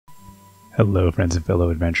Hello friends and fellow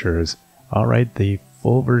adventurers. Alright, the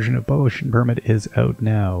full version of Potion Permit is out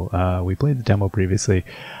now. We played the demo previously.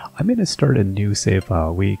 I'm going to start a new save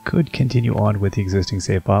file. We could continue on with the existing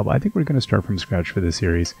save file, but I think we're going to start from scratch for this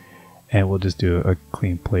series. And we'll just do a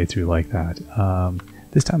clean playthrough like that.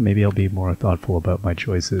 This time maybe I'll be more thoughtful about my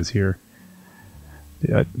choices here.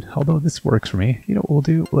 Although this works for me. You know what we'll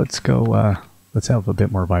do? Let's go, let's have a bit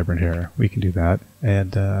more vibrant hair. We can do that.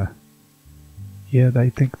 And, yeah, I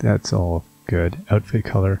think that's all good. Outfit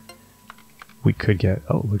color. We could get,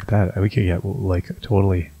 oh, look at that. We could get, like,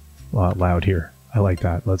 totally loud here. I like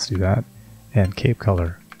that. Let's do that. And cape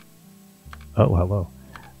color. Oh, hello.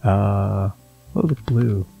 Oh, the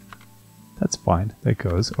blue. That's fine. That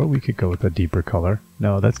goes. Or we could go with a deeper color.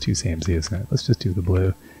 No, that's too samey, isn't it? Let's just do the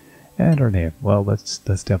blue. And our name. Well, let's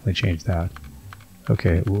definitely change that.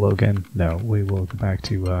 Okay, Logan. No, we will go back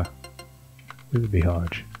to, we would be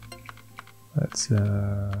Hodge. Let's,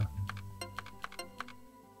 there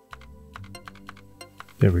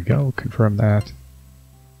we go. Confirm that.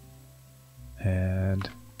 And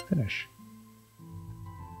finish.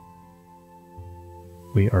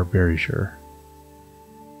 We are very sure.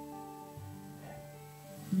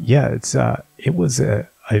 Yeah, it's, it was, I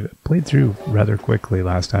played through rather quickly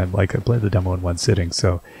last time. Like, I played the demo in one sitting,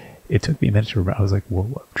 so it took me a minute to remember. I was like, well,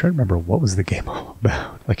 I'm trying to remember what was the game all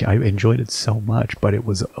about. Like, I enjoyed it so much, but it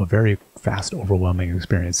was a very fast, overwhelming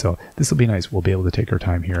experience. So this will be nice. We'll be able to take our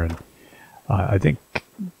time here, and I think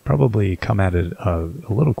probably come at it a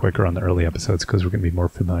little quicker on the early episodes because we're going to be more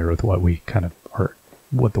familiar with what we kind of are,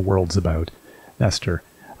 what the world's about. Nestor.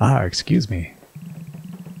 Ah, excuse me.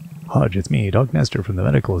 Hodge, it's me, Doc Nestor from the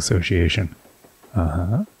Medical Association.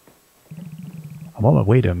 Uh-huh. I'm on my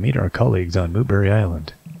way to meet our colleagues on Moonbury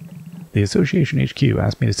Island. The Association HQ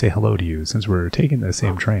asked me to say hello to you since we're taking the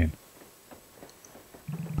same train.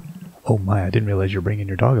 Oh my, I didn't realize you're bringing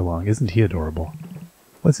your dog along. Isn't he adorable?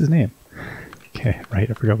 What's his name? Okay, right,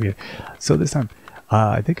 I forgot we... So this time,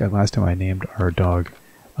 I think last time I named our dog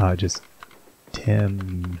just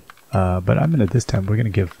Tim. But I'm gonna, this time, we're gonna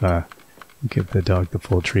give the dog the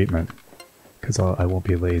full treatment. Because I won't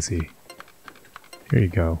be lazy. Here you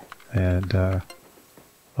go. And,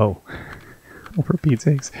 oh. For Pete's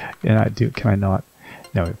sakes. And can I not?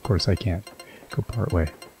 No, of course I can't. Go part way.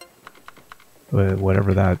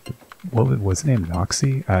 Whatever that, what was the name?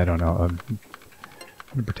 Noxie? I don't know. I'm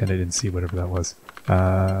gonna pretend I didn't see whatever that was.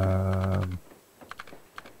 Am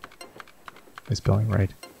I spelling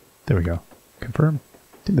right? There we go. Confirm.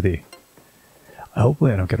 Timothy.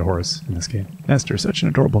 Hopefully I don't get a horse in this game. Nestor, such an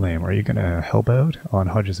adorable name. Are you gonna help out on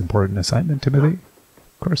Hodge's important assignment, Timothy?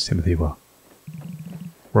 Of course Timothy will.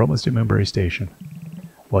 We're almost at Moonbury Station.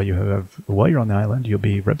 While you're on the island, you'll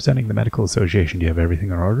be representing the Medical Association. Do you have everything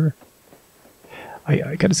in order?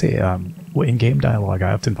 I gotta say, in-game dialogue,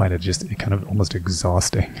 I often find it just kind of almost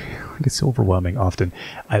exhausting. It's so overwhelming often.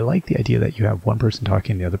 I like the idea that you have one person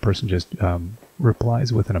talking, the other person just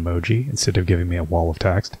replies with an emoji instead of giving me a wall of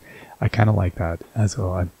text. I kind of like that.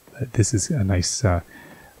 So this is a nice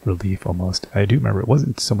relief almost. I do remember it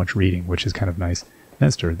wasn't so much reading, which is kind of nice.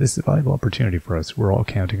 Nestor, this is a valuable opportunity for us. We're all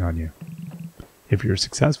counting on you. If you're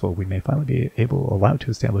successful, we may finally be allowed to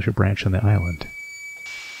establish a branch on the island.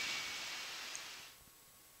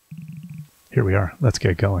 Here we are. Let's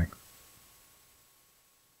get going.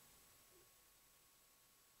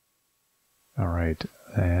 All right,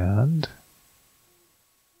 and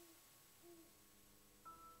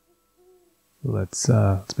let's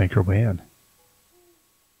make our way in.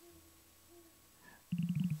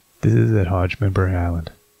 This is at Hodge, Moonbury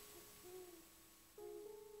Island.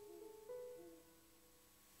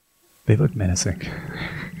 They look menacing.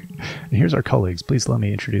 And here's our colleagues. Please let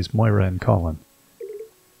me introduce Moira and Colin.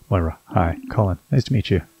 Moira, hi. Colin, nice to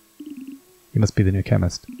meet you. You must be the new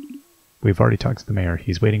chemist. We've already talked to the mayor.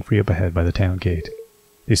 He's waiting for you up ahead by the town gate.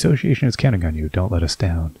 The association is counting on you. Don't let us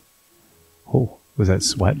down. Oh, was that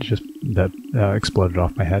sweat just that exploded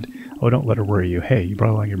off my head? Oh, don't let her worry you. Hey, you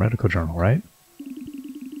brought along your medical journal, right?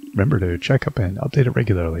 Remember to check up and update it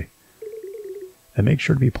regularly. And make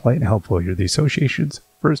sure to be polite and helpful. You're the association's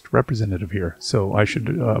first representative here, so I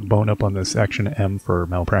should bone up on this action M for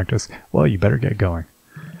malpractice. Well, you better get going.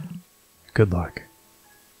 Good luck.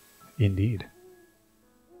 Indeed.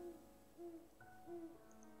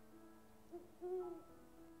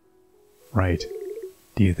 Right.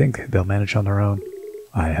 Do you think they'll manage on their own?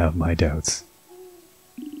 I have my doubts.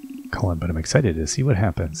 Colin, but I'm excited to see what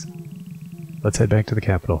happens. Let's head back to the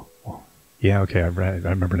capital. Yeah, okay, I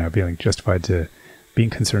remember now feeling justified to being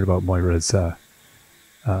concerned about Moira's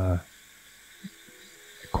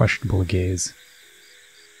questionable gaze.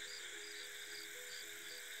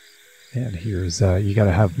 And here's, you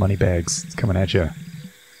gotta have money bags coming at you.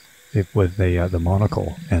 With the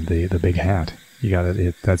monocle and the big hat. You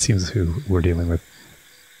gotta, that seems who we're dealing with.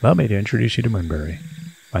 Allow me to introduce you to Moonbury.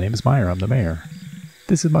 My name is Meyer, I'm the mayor.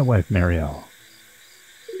 This is my wife, Marielle.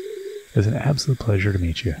 It's an absolute pleasure to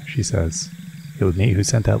meet you, she says. It was me who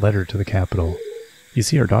sent that letter to the capital. You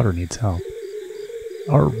see, our daughter needs help.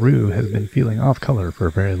 Our Rue has been feeling off color for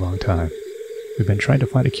a very long time. We've been trying to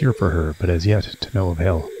find a cure for her, but as yet to no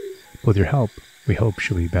avail. With your help, we hope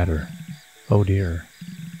she'll be better. Oh dear.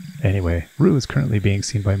 Anyway, Rue is currently being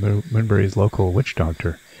seen by Moonbury's local witch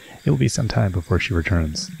doctor. It will be some time before she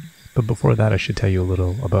returns. But before that, I should tell you a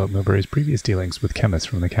little about Moonbury's previous dealings with chemists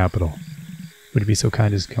from the capital. Would you be so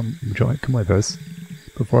kind as to come with us?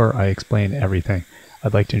 Before I explain everything,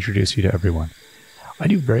 I'd like to introduce you to everyone. I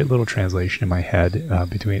do very little translation in my head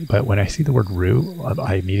but when I see the word Rue,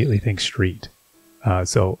 I immediately think street.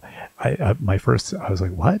 So I was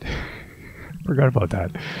like, what? Forgot about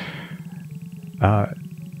that.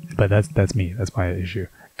 But that's me. That's my issue.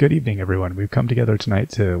 Good evening, everyone. We've come together tonight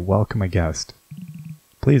to welcome a guest.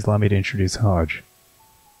 Please allow me to introduce Hodge.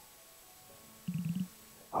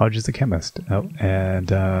 Hodge is a chemist. Oh,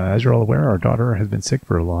 and as you're all aware, our daughter has been sick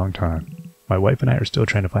for a long time. My wife and I are still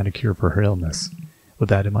trying to find a cure for her illness. With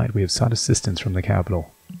that in mind, we have sought assistance from the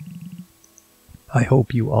capital. I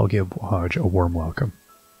hope you all give Hodge a warm welcome.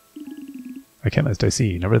 A chemist, I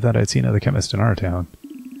see. Never thought I'd see another chemist in our town.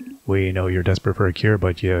 We know you're desperate for a cure,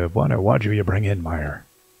 but what do you bring in, Meyer?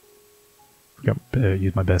 Forgot to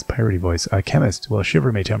use my best piratey voice. A chemist, well,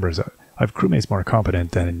 shiver me timbers. I've crewmates more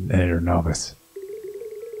competent than your novice.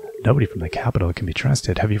 Nobody from the capital can be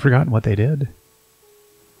trusted. Have you forgotten what they did?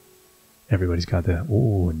 Everybody's got the,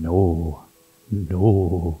 oh, no,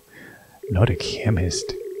 not a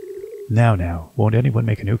chemist. Now, won't anyone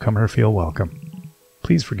make a newcomer feel welcome?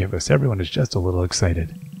 Please forgive us, everyone is just a little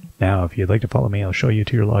excited. Now, if you'd like to follow me, I'll show you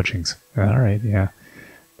to your lodgings. Alright, yeah.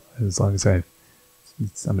 As long as I'm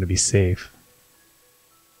going to be safe.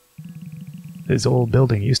 This old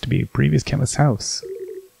building used to be a previous chemist's house.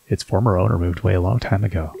 Its former owner moved away a long time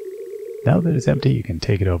ago. Now that it's empty, you can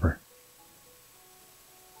take it over.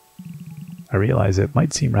 I realize it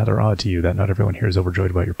might seem rather odd to you that not everyone here is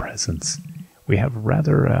overjoyed about your presence. We have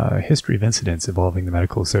rather a history of incidents involving the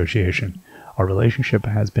medical association. Our relationship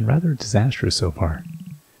has been rather disastrous so far.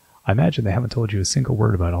 I imagine they haven't told you a single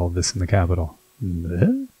word about all of this in the capital.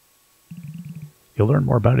 You'll learn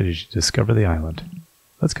more about it as you discover the island.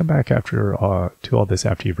 Let's come back to all this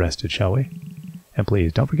after you've rested, shall we? And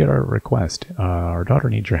please, don't forget our request. Our daughter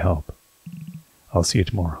needs your help. I'll see you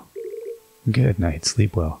tomorrow. Good night.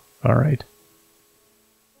 Sleep well. All right.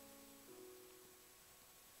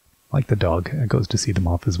 Like the dog, it goes to see them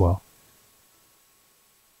off as well.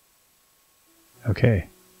 Okay.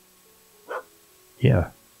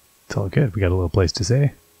 Yeah, it's all good. We got a little place to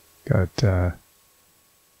stay. Got,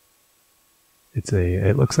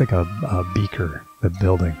 it looks like a beaker, the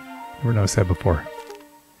building. Never noticed that before.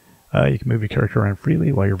 You can move your character around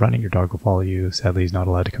freely. While you're running, your dog will follow you. Sadly, he's not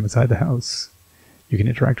allowed to come inside the house. You can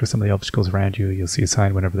interact with some of the obstacles around you. You'll see a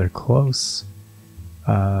sign whenever they're close.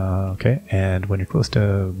 Okay, and when you're close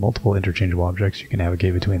to multiple interchangeable objects, you can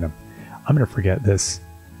navigate between them. I'm going to forget this,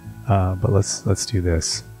 but let's do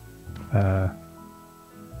this.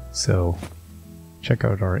 So, check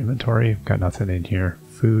out our inventory. Got nothing in here.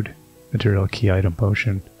 Food, material, key item,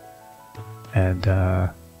 potion, and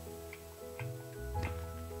can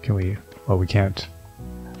we? Well, we can't.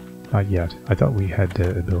 Not yet. I thought we had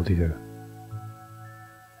the ability to.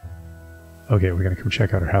 Okay, we're going to come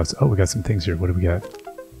check out our house. Oh, we got some things here. What do we got?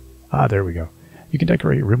 Ah, there we go. You can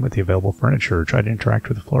decorate your room with the available furniture. Try to interact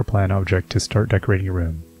with the floor plan object to start decorating your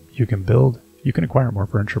room. You can acquire more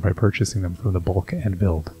furniture by purchasing them from the bulk and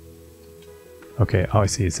build. Okay, oh I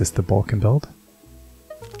see. Is this the bulk and build?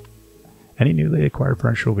 Any newly acquired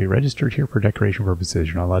furniture will be registered here for decoration purposes.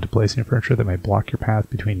 You're not allowed to place any furniture that may block your path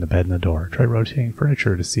between the bed and the door. Try rotating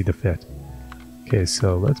furniture to see the fit. Okay,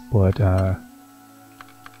 so let's put,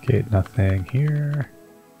 okay, nothing here.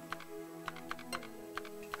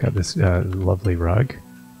 Got this lovely rug.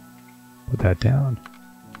 Put that down.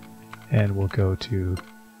 And we'll go to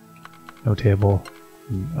no table.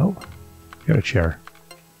 Oh, got a chair.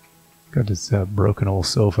 Got this broken old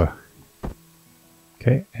sofa.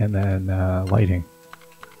 Okay, and then lighting.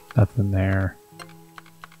 Nothing there.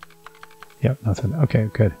 Yep, nothing. Okay,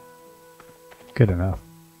 good. Good enough.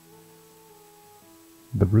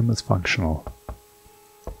 The room is functional.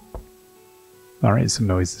 Alright, some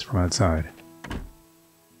noises from outside.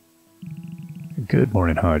 Good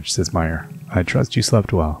morning, Hodge, says Meyer. I trust you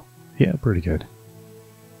slept well. Yeah, pretty good.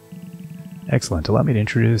 Excellent. Allow me to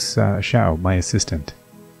introduce Xiao, my assistant.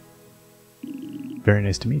 Very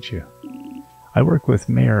nice to meet you. I work with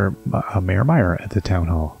Mayor Meyer at the town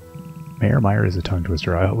hall. Mayor Meyer is a tongue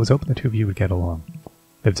twister. I was hoping the two of you would get along.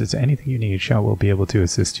 If there's anything you need, Shao will be able to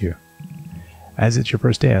assist you. As it's your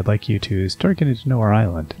first day, I'd like you to start getting to know our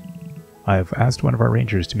island. I've asked one of our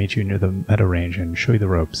rangers to meet you near the meadow range and show you the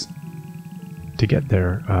ropes. To get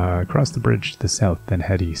there, cross the bridge to the south, then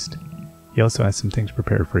head east. He also has some things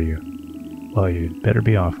prepared for you. Well, you'd better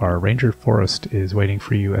be off. Our ranger Forrest is waiting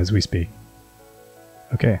for you as we speak.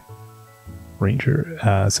 Okay. Ranger,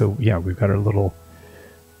 so yeah, we've got our little...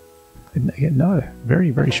 Again, not very,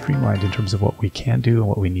 very streamlined in terms of what we can do and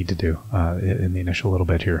what we need to do in the initial little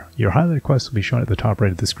bit here. Your highlighted quest will be shown at the top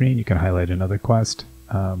right of the screen. You can highlight another quest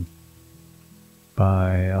on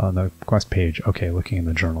the quest page. Okay, looking in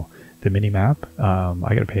the journal. The mini-map, I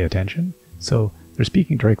gotta pay attention. So they're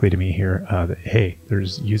speaking directly to me here that, hey,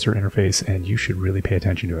 there's user interface and you should really pay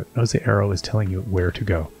attention to it. Notice the arrow is telling you where to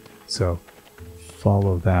go. So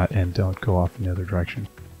follow that and don't go off in the other direction.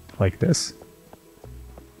 Like this.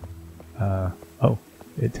 Oh,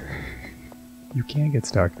 you can get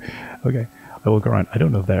stuck. Okay, I will go around. I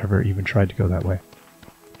don't know if that ever even tried to go that way.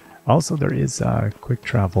 Also, there is quick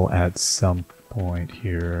travel at some point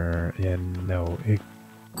here. No,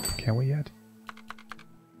 can we yet?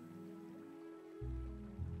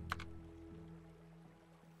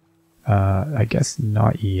 I guess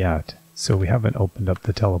not yet. So we haven't opened up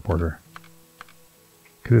the teleporter.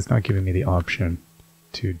 Because it's not giving me the option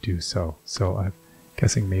to do so. So I'm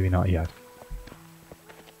guessing maybe not yet.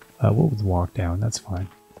 We'll walk down, that's fine.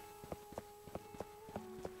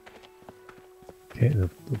 Okay, the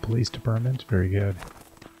police department, very good.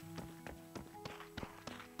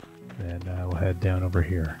 Then we'll head down over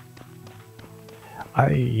here.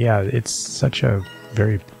 Yeah, it's such a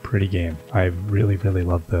very pretty game. I really, really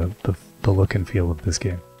love the look and feel of this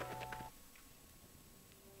game.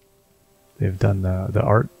 They've done the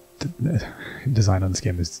art design on this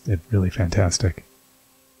game is really fantastic.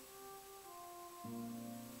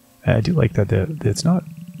 I do like that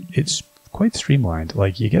it's quite streamlined.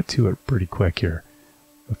 Like, you get to it pretty quick here.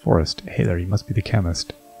 The Forrest. Hey there, you must be the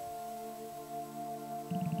chemist.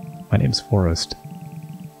 My name's Forrest.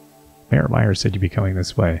 Mayor Meyer said you'd be coming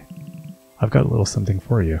this way. I've got a little something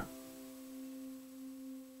for you.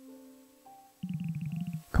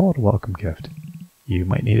 Call it a welcome gift. You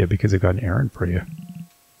might need it because I've got an errand for you.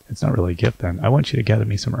 It's not really a gift then. I want you to gather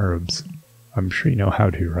me some herbs. I'm sure you know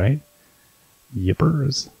how to, right?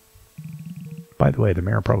 Yippers. By the way, the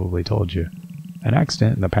mayor probably told you. An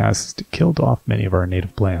accident in the past killed off many of our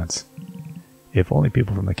native plants. If only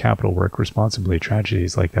people from the capital worked responsibly,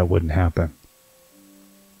 tragedies like that wouldn't happen. ...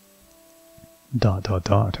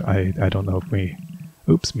 I don't know if we...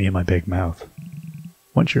 Oops, me and my big mouth.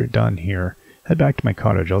 Once you're done here, head back to my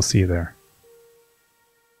cottage. I'll see you there.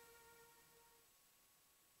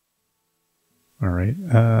 Alright.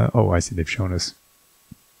 Oh, I see they've shown us.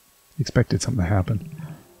 Expected something to happen.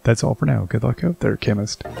 That's all for now. Good luck out there,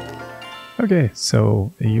 chemist. Okay,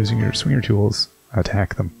 so using your swinger tools,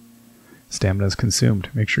 attack them. Stamina is consumed.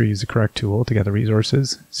 Make sure you use the correct tool to get the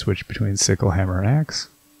resources. Switch between sickle, hammer, and axe.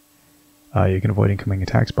 You can avoid incoming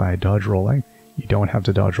attacks by dodge rolling. You don't have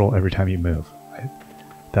to dodge roll every time you move.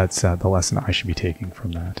 That's the lesson I should be taking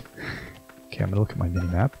from that. Okay, I'm going to look at my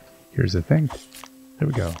mini-map. Here's the thing. There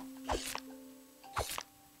we go.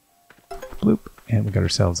 Bloop. And we got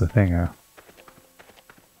ourselves a thing.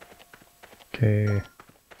 Okay.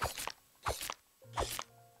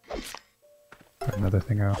 Got another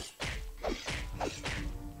thing out.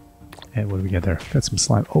 And what do we get there? Got some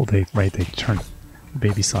slime. Oh, they turn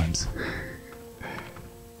baby slimes.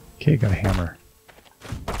 Okay, got a hammer.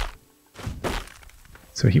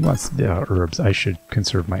 So he wants herbs. I should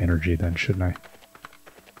conserve my energy then, shouldn't I?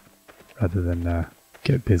 Rather than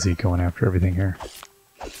get busy going after everything here.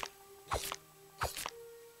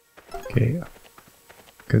 Okay.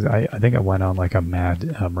 Because I think I went on like a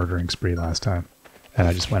mad murdering spree last time. And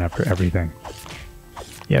I just went after everything.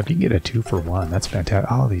 Yeah, if you can get a 2-for-1, that's fantastic.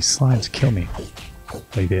 Oh, these slimes kill me.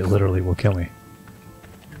 Like, they literally will kill me.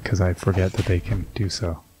 Because I forget that they can do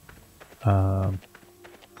so. Right,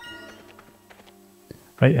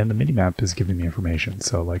 and the mini-map is giving me information,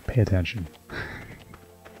 so, like, pay attention.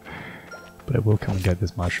 But I will come and get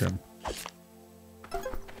this mushroom. I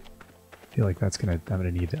feel like I'm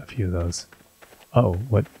gonna need a few of those. Oh,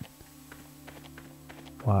 what?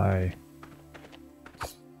 Why?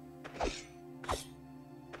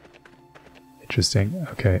 Interesting.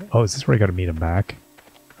 Okay. Oh, is this where I gotta meet him back?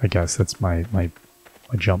 I guess that's my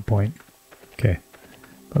jump point. Okay.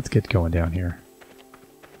 Let's get going down here.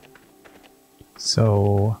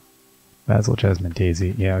 So, Basil, Jasmine,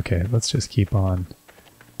 Daisy. Yeah, okay. Let's just keep on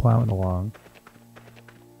plowing along.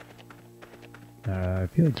 I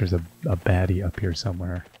feel like there's a baddie up here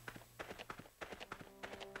somewhere.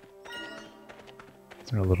 Is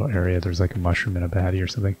there a little area? There's like a mushroom and a baddie or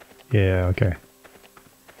something. Yeah, okay.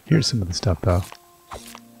 Here's some of the stuff though.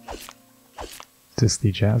 Is this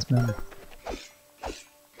the jasmine?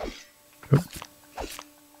 Oop.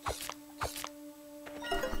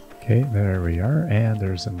 Okay, there we are, and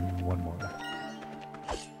there's one more.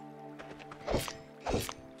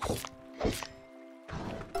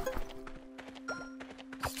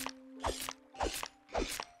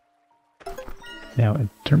 Now, in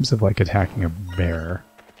terms of like attacking a bear,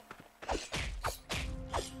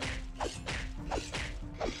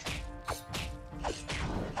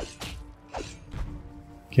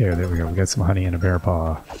 okay, there we go. We got some honey and a bear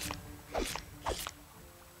paw.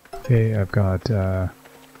 Okay, I've got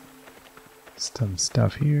some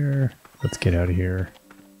stuff here. Let's get out of here.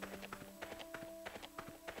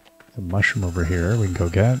 There's a mushroom over here we can go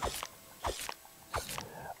get.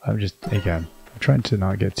 I'm just, again, I'm trying to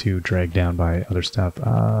not get too dragged down by other stuff.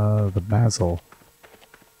 The basil.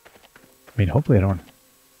 I mean, hopefully I don't...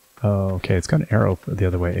 Oh, okay, it's got an arrow the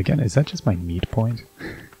other way. Again, is that just my meat point?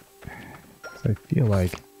 So I feel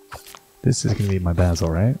like this is going to be my basil,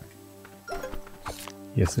 right?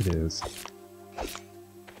 Yes, it is.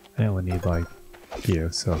 I only need like a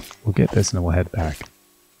few, so we'll get this and then we'll head back.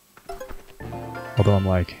 Although I'm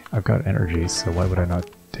like, I've got energy, so why would I not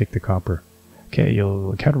take the copper? Okay,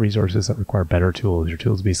 you'll encounter resources that require better tools. Your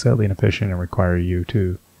tools will be slightly inefficient and require you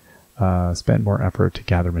to spend more effort to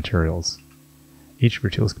gather materials. Each of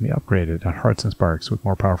your tools can be upgraded on hearts and sparks. With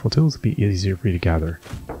more powerful tools, it'll be easier for you to gather.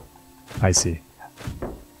 I see.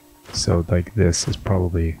 So, like, this is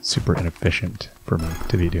probably super inefficient for me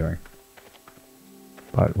to be doing.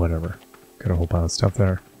 But whatever. Got a whole pile of stuff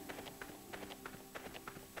there.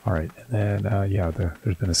 Alright, and then, yeah,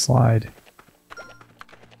 there's been a slide.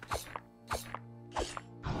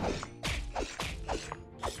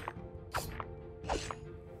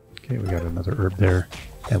 Okay, we got another herb there.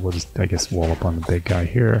 And we'll just, I guess, wall up on the big guy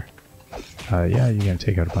here. Yeah, you're going to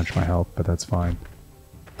take out a bunch of my health, but that's fine.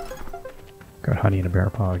 Got honey and a bear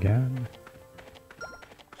paw again.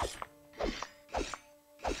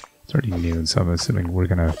 It's already noon, so I'm assuming we're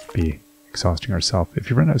going to be exhausting ourselves. If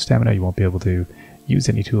you run out of stamina, you won't be able to use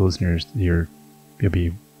any tools, and you'll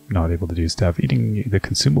be not able to do stuff. Eating the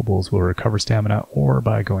consumables will recover stamina, or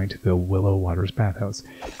by going to the Willow Waters bathhouse,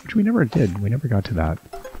 which we never did. We never got to that.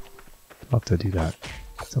 I'll have to do that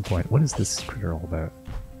at some point. What is this critter all about?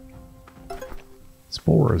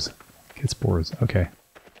 Spores. Get spores. Okay.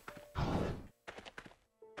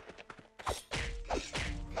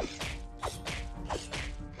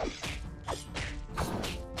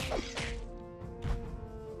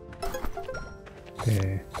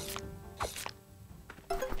 Okay.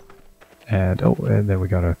 And, oh, and then we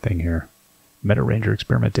got a thing here. Meadow Ranger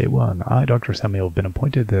Experiment Day 1. I, Dr. Samuel, have been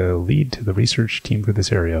appointed the lead to the research team for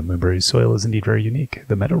this area. Moonbury's soil is indeed very unique.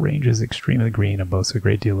 The Meadow Range is extremely green and boasts a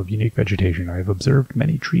great deal of unique vegetation. I have observed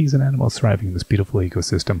many trees and animals thriving in this beautiful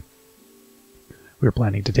ecosystem. We are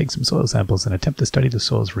planning to take some soil samples and attempt to study the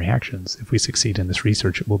soil's reactions. If we succeed in this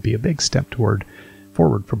research, it will be a big step forward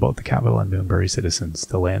for both the capital and Moonbury citizens.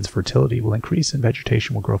 The land's fertility will increase and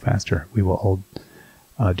vegetation will grow faster. We will all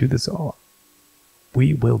do this all.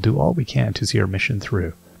 We will do all we can to see our mission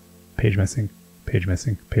through. Page missing, page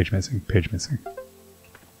missing, page missing, page missing.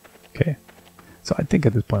 Okay. So I think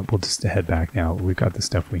at this point we'll just head back now. We've got the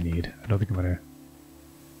stuff we need. I don't think I'm going to...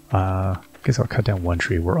 I guess I'll cut down one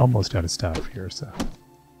tree. We're almost out of stuff here, so...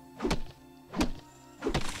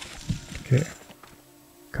 Okay.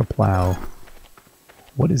 Kaplow.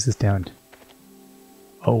 What is this down?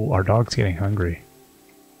 Oh, our dog's getting hungry.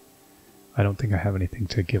 I don't think I have anything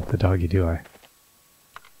to give the doggy, do I?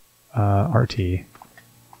 RT.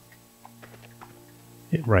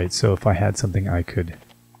 Right, so if I had something I could...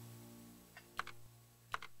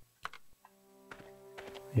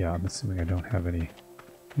 Yeah, I'm assuming I don't have any...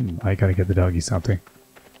 I gotta get the doggy something.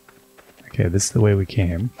 Okay, this is the way we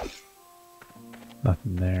came.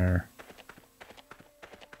 Nothing there.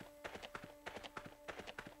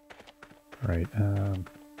 Alright, yeah,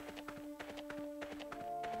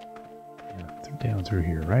 down through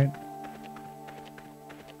here, right?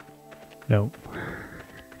 Nope.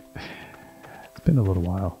 It's been a little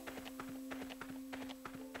while.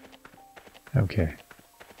 Okay.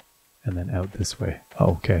 And then out this way.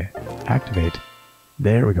 Oh, okay. Activate.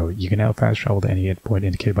 There we go. You can now fast travel to any point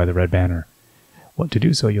indicated by the red banner. To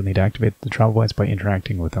do so, you'll need to activate the travel points by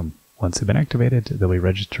interacting with them. Once they've been activated, they'll be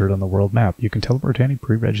registered on the world map. You can teleport to any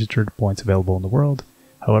pre-registered points available in the world.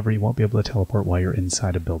 However, you won't be able to teleport while you're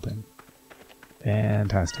inside a building.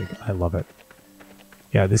 Fantastic. I love it.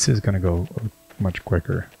 Yeah, this is going to go much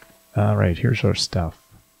quicker. Alright, here's our stuff.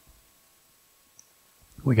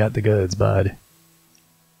 We got the goods, bud.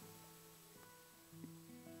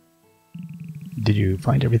 Did you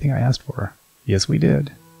find everything I asked for? Yes, we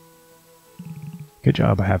did. Good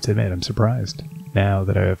job, I have to admit, I'm surprised. Now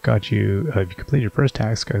that I've got you, you've completed your first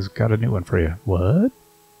task, I've got a new one for you. What?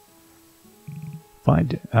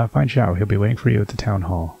 Find Xiao, he'll be waiting for you at the town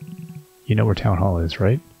hall. You know where town hall is,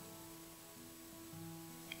 right?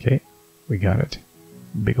 Okay, we got it.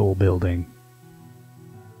 Big old building.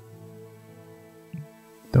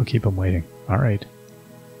 Don't keep him waiting. Alright.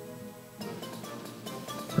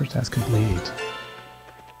 First task complete.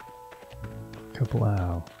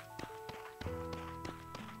 Kapow.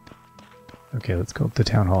 Okay, let's go up to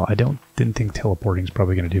town hall. I didn't think teleporting is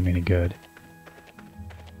probably going to do me any good.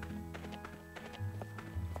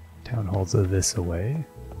 Town hall's this away.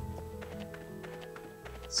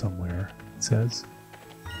 Somewhere, it says.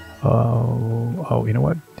 Oh, you know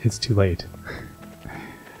what? It's too late.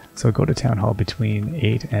 So go to town hall between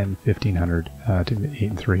 8 and 1500, to 8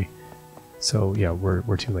 and 3. So yeah,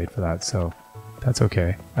 we're too late for that, so that's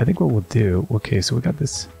okay. I think what we'll do, okay, so we got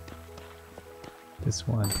this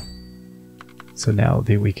one. So now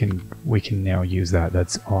we can now use that.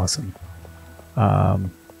 That's awesome.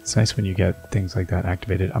 It's nice when you get things like that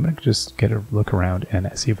activated. I'm gonna just get a look around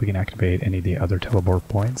and see if we can activate any of the other teleport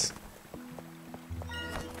points.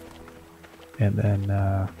 And then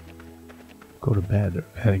go to bed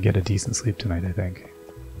and get a decent sleep tonight, I think.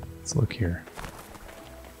 Let's look here.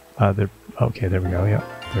 Okay, there we go. Yeah,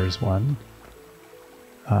 there's one.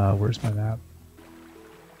 Where's my map?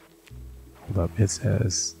 Hold up. It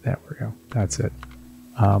says, there we go. That's it.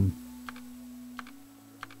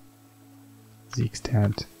 Zeke's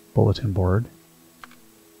tent, bulletin board.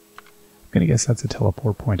 I'm gonna guess that's a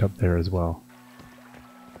teleport point up there as well.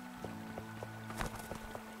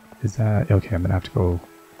 Is that okay? I'm gonna have to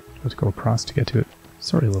go across to get to it.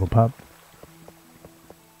 Sorry, little pup.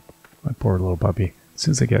 My poor little puppy. As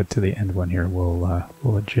soon as I get to the end one here,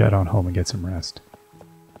 we'll jet on home and get some rest.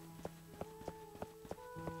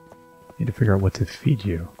 Need to figure out what to feed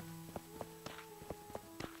you.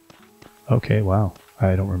 Okay, wow.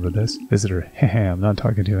 I don't remember this. Visitor. Hehe, I'm not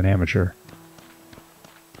talking to an amateur.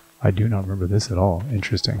 I do not remember this at all.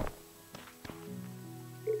 Interesting.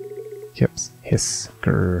 Kips. Hiss.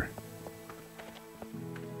 Grr.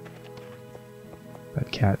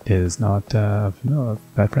 That cat is not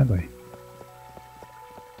that friendly.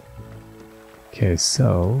 Okay,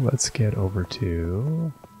 so let's get over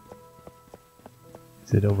to...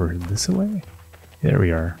 Is it over this way? There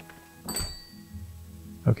we are.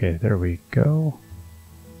 Okay, there we go.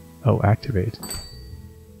 Oh, activate.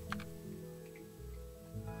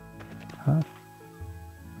 Huh?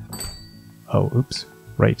 Oh, oops.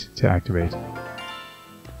 Right, to activate.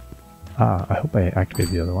 Ah, I hope I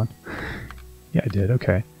activated the other one. Yeah, I did,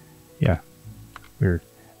 okay. Yeah. Weird.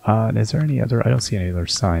 And is there any other... I don't see any other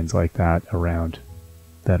signs like that around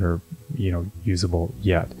that are, you know, usable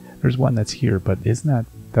yet. There's one that's here, but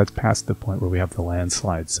that's past the point where we have the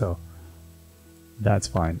landslide, so that's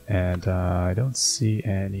fine. And I don't see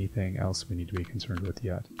anything else we need to be concerned with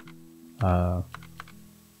yet.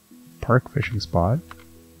 Park fishing spot,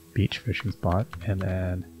 beach fishing spot, and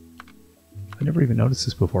then I never even noticed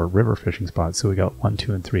this before, river fishing spot. So we got 1,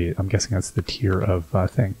 2, and 3. I'm guessing that's the tier of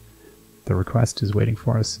thing. The request is waiting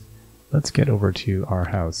for us. Let's get over to our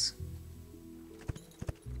house.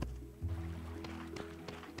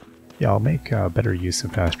 Yeah, I'll make better use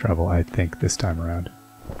of fast travel, I think, this time around.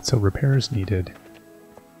 So repairs needed.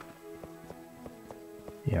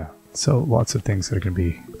 Yeah, so lots of things that are going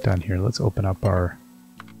to be done here. Let's open up our...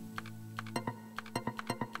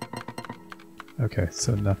 Okay,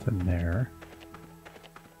 so nothing there.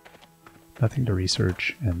 Nothing to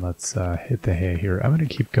research, and let's hit the hay here. I'm going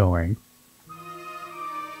to keep going.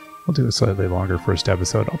 We'll do a slightly longer first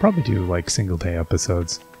episode. I'll probably do like single day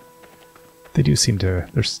episodes. They do seem to,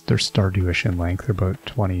 they're Stardew-ish in length. They're about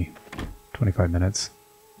 20, 25 minutes.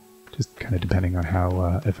 Just kind of depending on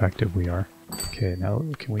how effective we are. Okay, now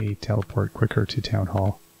can we teleport quicker to Town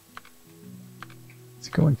Hall?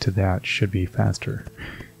 So going to that should be faster,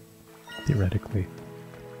 theoretically.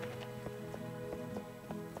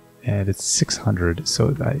 And it's 600, so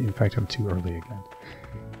in fact I'm too early again.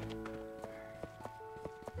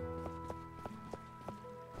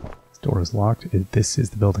 This door is locked. This is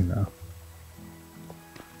the building though.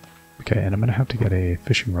 Okay, and I'm going to have to get a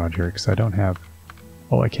fishing rod here because I don't have...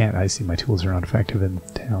 Oh, I can't. I see my tools are not effective in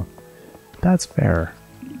town. That's fair.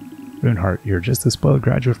 Runeheart, you're just a spoiled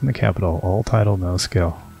graduate from the capital. All title, no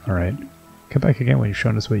skill. Alright. Come back again when you've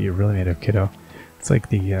shown us what you're really made of, kiddo. It's like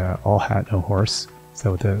the all hat, no horse. Is that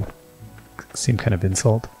what seem kind of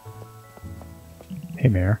insult. Hey,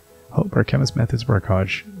 Mayor. Hope our chemist methods work,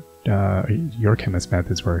 Hodge. Your chemist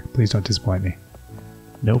methods work. Please don't disappoint me.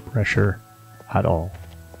 No pressure at all.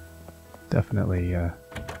 Definitely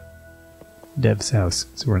Dev's house.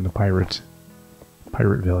 So we're in the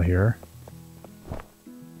Pirateville here.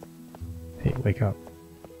 Hey, wake up.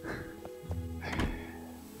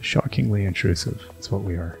 Shockingly intrusive. That's what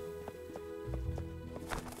we are.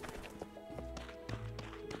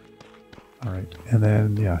 Alright, and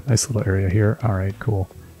then, yeah, nice little area here. Alright, cool.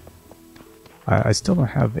 I still don't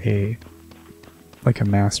have a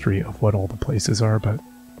mastery of what all the places are, but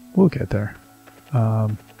we'll get there. I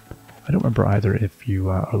don't remember either if you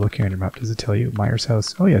are looking on your map. Does it tell you? Myers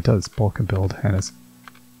house? Oh yeah, it does. Bulk and build. Hannah's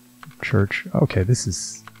church. Okay, this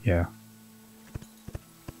is, yeah.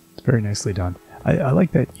 It's very nicely done. I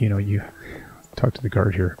like that, you know, you talk to the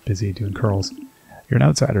guard here, busy doing curls. You're an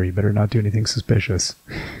outsider, you better not do anything suspicious.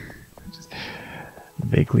 Just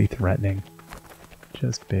vaguely threatening.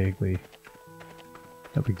 Just vaguely.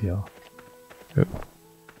 No big deal. Oop.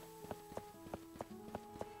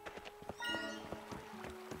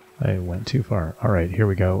 I went too far. Alright, here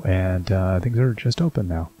we go, and things are just open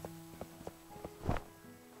now.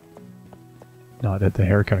 Not at the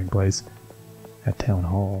haircutting place. At Town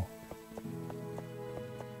Hall.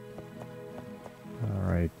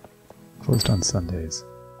 Alright. Closed on Sundays.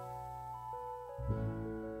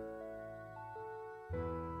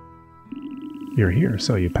 You're here,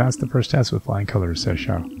 so you passed the first test with flying colors, says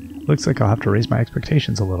Shao. Looks like I'll have to raise my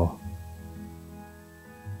expectations a little.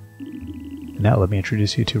 Now let me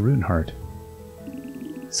introduce you to Runeheart.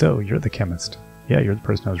 So, you're the chemist. Yeah, you're the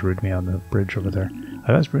person who was rude to me on the bridge over there.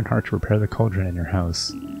 I've asked Runeheart to repair the cauldron in your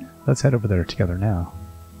house. Let's head over there together now.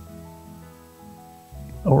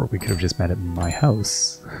 Or we could have just met at my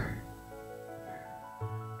house.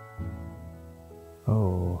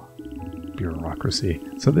 Oh, bureaucracy.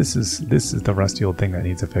 So this is the rusty old thing that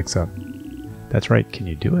needs a fix-up. That's right, can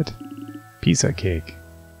you do it? Pizza cake.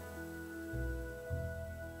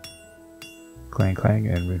 Clang clang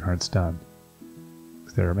and Runeheart's done.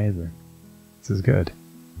 They're amazing. This is good.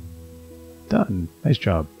 Done. Nice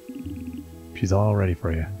job. She's all ready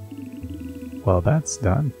for you. Well, that's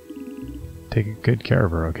done. Take good care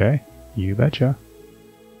of her, okay? You betcha.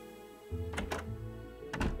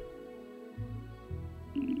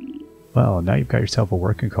 Well, now you've got yourself a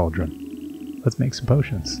working cauldron. Let's make some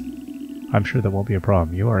potions. I'm sure that won't be a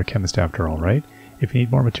problem. You are a chemist after all, right? If you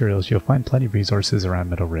need more materials, you'll find plenty of resources around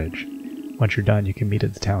Meadow Ridge. Once you're done, you can meet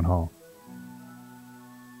at the town hall.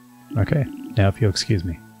 Okay, now if you'll excuse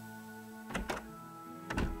me.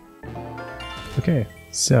 Okay,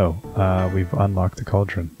 so we've unlocked the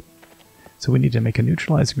cauldron. So we need to make a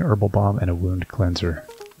neutralizing herbal bomb and a wound cleanser.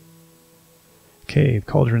 Okay, the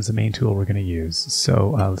cauldron's the main tool we're going to use.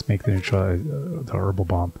 So let's make the herbal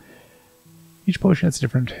bomb. Each potion has a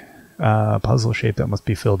different puzzle shape that must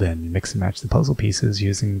be filled in. You mix and match the puzzle pieces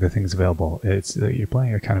using the things available. It's you're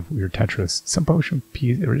playing a kind of weird Tetris. Some potion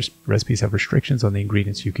recipes have restrictions on the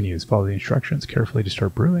ingredients you can use. Follow the instructions carefully to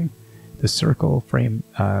start brewing. The circle frame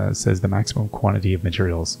says the maximum quantity of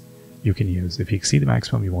materials you can use. If you exceed the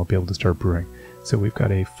maximum, you won't be able to start brewing. So we've got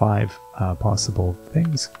 5 possible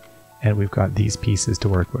things, and we've got these pieces to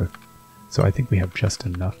work with. So I think we have just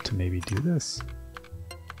enough to maybe do this.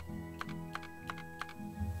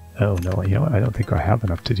 Oh no, you know what? I don't think I have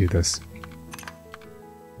enough to do this.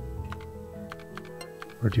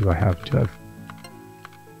 Or do I have?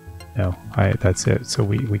 No, that's it. So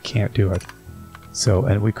we can't do it. So,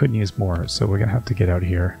 and we couldn't use more, so we're gonna have to get out of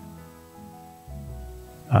here.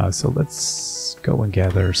 So let's go and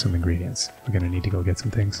gather some ingredients. We're gonna need to go get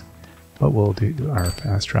some things. But we'll do our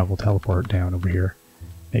fast travel teleport down over here.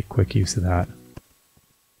 Make quick use of that.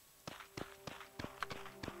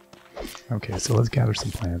 Okay, so let's gather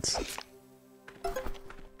some plants.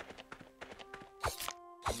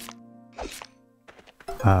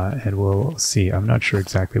 And we'll see. I'm not sure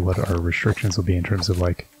exactly what our restrictions will be in terms of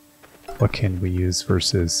like what can we use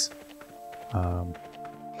versus there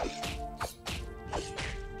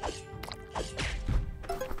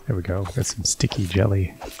we go. Got some sticky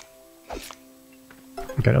jelly.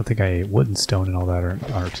 Like, I don't think wood and stone and all that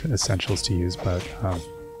aren't essentials to use, but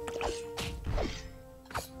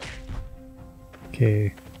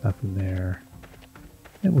okay, nothing there.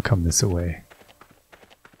 And we'll come this way.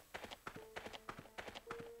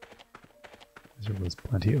 There was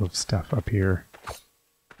plenty of stuff up here.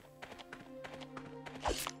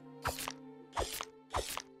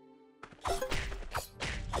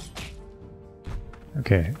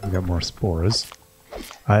 Okay, we got more spores.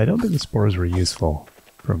 I don't think the spores were useful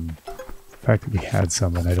from the fact that we had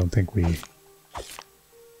some, and I don't think we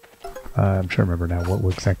I'm trying to remember now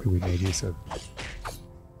what exactly we made use of.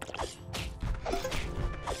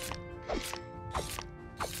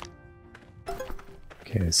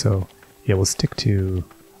 Okay, so yeah, we'll stick to...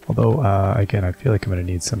 Although, again, I feel like I'm going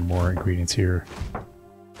to need some more ingredients here.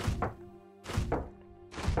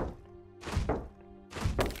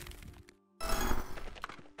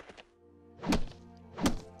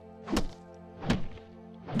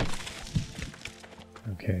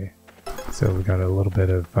 Okay, so we got a little bit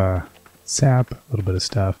of sap, a little bit of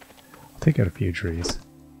stuff. I'll take out a few trees.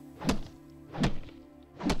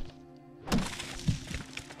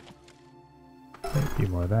 Okay, a few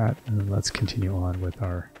more of that, and then let's continue on with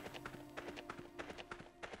our...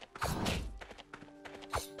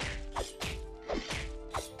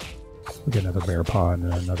 We'll get another bear paw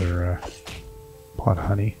and another pot of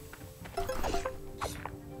honey.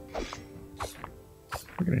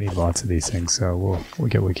 We're going to need lots of these things, so we'll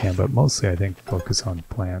get what we can, but mostly I think focus on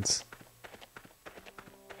plants.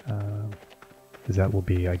 Because that will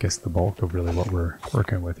be, I guess, the bulk of really what we're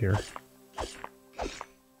working with here.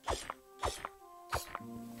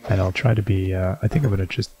 And I'll try to be, I think I'm going to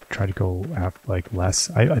just try to go after, like,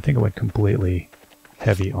 less. I think I went completely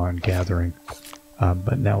heavy on gathering.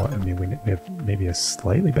 But now, I mean, we have maybe a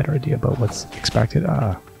slightly better idea about what's expected.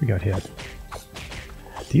 We got hit.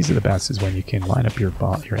 These are the best, is when you can line up your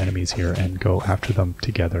enemies here and go after them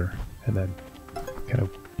together, and then kind of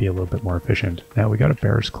be a little bit more efficient. Now we got a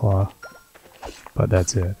bear's claw, but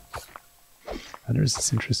that's it. And there's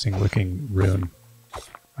this interesting looking rune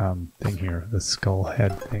thing here, the skull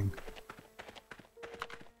head thing.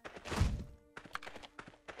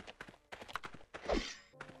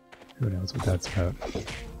 Who knows what that's about?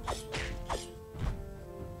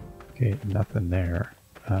 Okay, nothing there.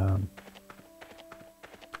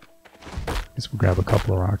 Guess we'll grab a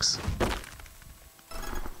couple of rocks.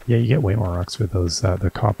 Yeah, you get way more rocks with those,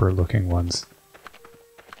 the copper-looking ones.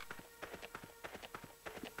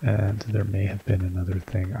 And there may have been another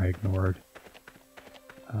thing I ignored.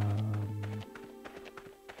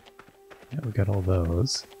 Yeah, we got all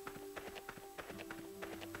those.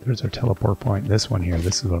 There's our teleport point. This one here,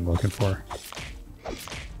 this is what I'm looking for.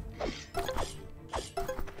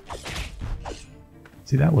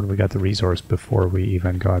 See, that one we got the resource before we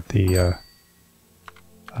even got the... there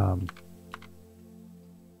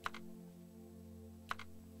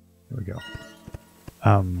we go.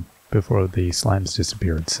 Before the slimes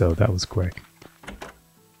disappeared, so that was quick.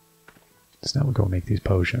 So now we'll go make these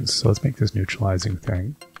potions. So let's make this neutralizing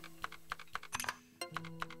thing.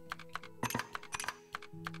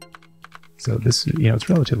 So this, you know, it's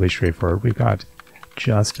relatively straightforward. We've got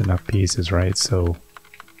just enough pieces, right? So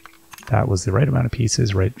that was the right amount of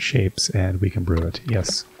pieces, right shapes, and we can brew it.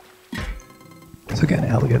 Yes. So again,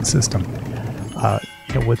 elegant system.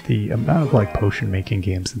 You know, with the amount of like potion making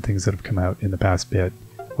games and things that have come out in the past bit,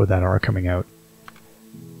 or that are coming out,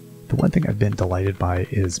 the one thing I've been delighted by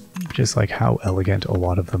is just like how elegant a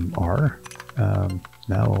lot of them are.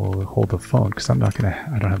 Now I'll hold the phone because I don't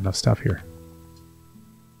have enough stuff here.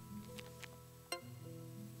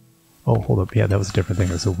 Oh, hold up. Yeah, that was a different thing.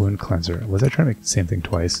 It was a wound cleanser. Was I trying to make the same thing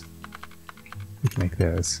twice? We can make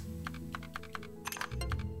this.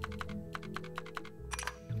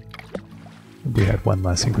 We had one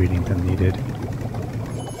less ingredient than needed.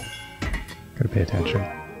 Gotta pay attention.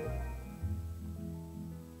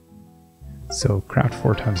 So, craft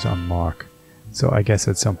 4 times to unlock. So I guess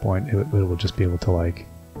at some point it will just be able to, like,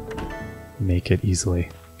 make it easily.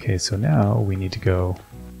 Okay, so now we need to go...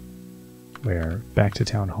 where? Back to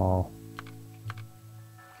Town Hall.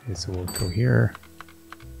 Okay, so we'll go here.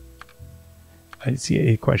 I see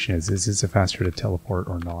a question is this faster to teleport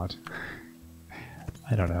or not?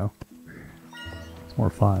 I don't know. It's more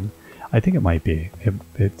fun. I think it might be.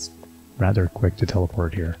 It's rather quick to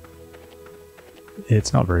teleport here.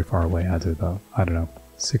 It's not very far away either, though. I don't know.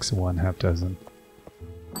 6 of one, half dozen.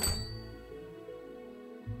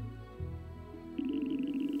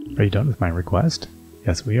 Are you done with my request?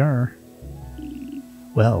 Yes, we are.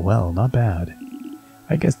 Well, not bad.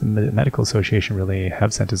 I guess the Medical Association really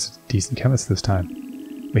have sent us a decent chemist this time.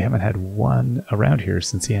 We haven't had one around here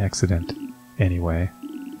since the accident. Anyway,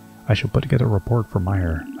 I shall put together a report for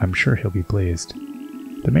Meyer. I'm sure he'll be pleased.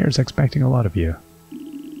 The mayor's expecting a lot of you.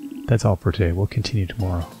 That's all for today. We'll continue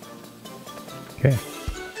tomorrow. Okay,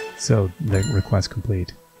 so the request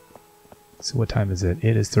complete. So what time is it?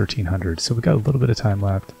 It is 1300, so we got a little bit of time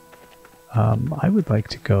left. I would like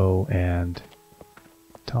to go and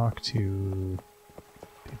talk to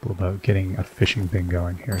people about getting a fishing thing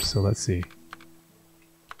going here. So let's see.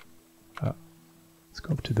 Let's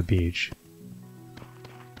go up to the beach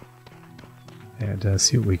and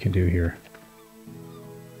see what we can do here.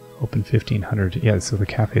 Open 1500. Yeah, so the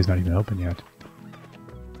cafe's not even open yet.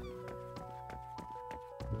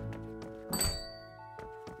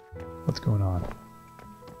 What's going on?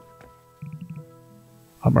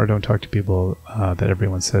 Amar, don't talk to people that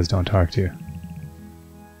everyone says don't talk to.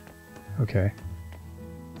 Okay.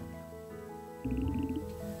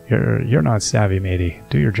 You're not savvy, matey.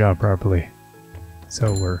 Do your job properly.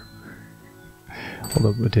 So we're...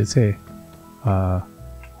 Hold up, what did it say?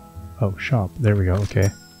 Oh, shop. There we go, okay.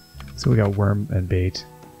 So we got worm and bait.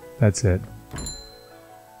 That's it.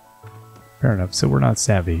 Fair enough. So we're not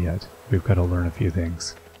savvy yet. We've got to learn a few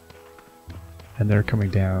things. And they're coming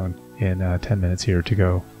down in 10 minutes here to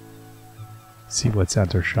go see what's at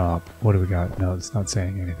their shop. What do we got? No, it's not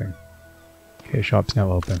saying anything. Okay, shop's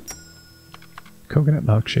now open. Coconut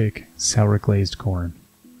milkshake, sour glazed corn.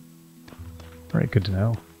 Alright, good to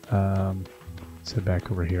know. Sit back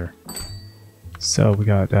over here. So we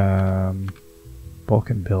got bulk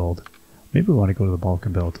and build. Maybe we want to go to the bulk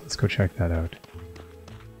and build. Let's go check that out.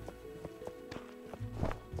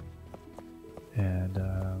 And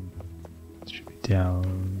it should be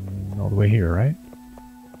down all the way here, right?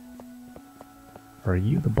 Or are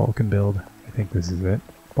you the bulk and build? I think this is it.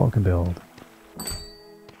 Bulk and build.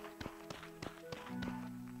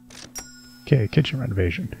 Okay, kitchen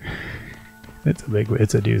renovation. It's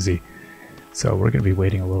a doozy. So we're going to be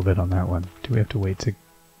waiting a little bit on that one. Do we have to wait to...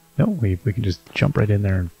 No, we can just jump right in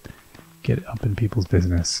there and get up in people's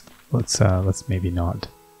business. Let's maybe not.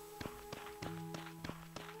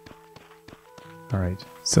 Alright,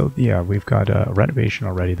 so yeah, we've got a renovation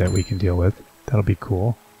already that we can deal with. That'll be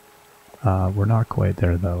cool. We're not quite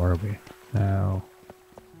there though, are we? No.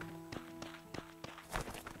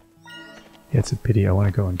 Yeah, it's a pity. I want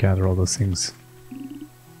to go and gather all those things.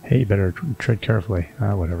 Hey, you better tread carefully.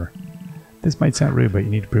 Whatever. This might sound rude, but you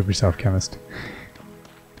need to prove yourself, chemist.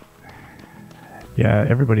 Yeah,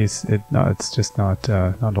 everybody's... it's just not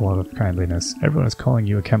a lot of kindliness. Everyone is calling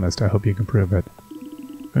you a chemist. I hope you can prove it.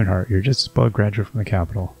 Moonheart, you're just a spoiled graduate from the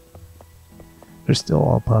capital. They're still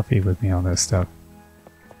all puffy with me on this stuff.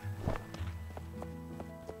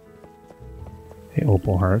 Hey,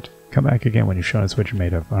 Opal Heart. Come back again when you've shown us what you're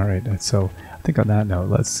made of. Alright, so I think on that note,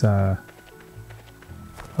 let's... Oh.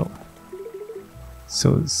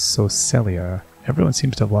 So Celia, everyone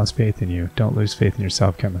seems to have lost faith in you. Don't lose faith in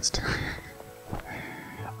yourself, chemist.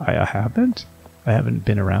 I haven't? I haven't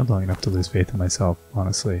been around long enough to lose faith in myself,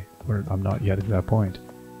 honestly. Or I'm not yet at that point.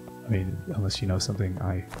 I mean, unless you know something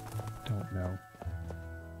I don't know.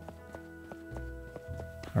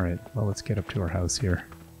 Alright, well, let's get up to our house here.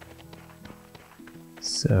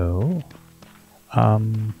 So...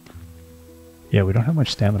 yeah, we don't have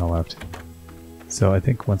much stamina left. So I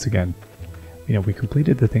think, once again, you know, we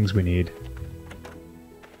completed the things we need.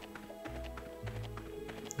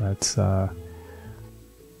 Let's go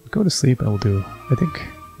to sleep and we'll do, I think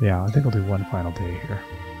I'll do one final day here.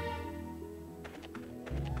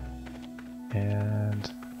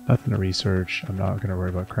 And nothing to research. I'm not going to worry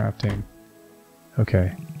about crafting.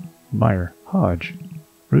 Okay. Meyer. Hodge.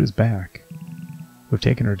 Rue's back. We've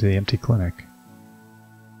taken her to the empty clinic.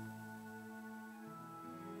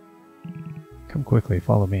 Come quickly,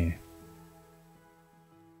 follow me.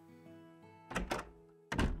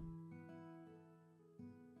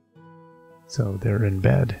 So they're in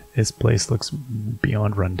bed. This place looks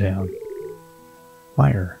beyond run down.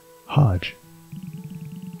 Meyer. Hodge.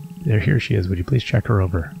 Here she is. Would you please check her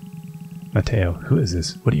over? Matteo, who is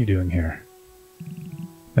this? What are you doing here?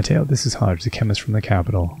 Matteo, this is Hodge, the chemist from the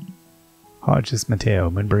capital. Hodge, this is Matteo,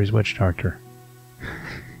 Moonbury's witch doctor.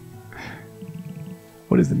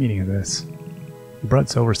 What is the meaning of this? You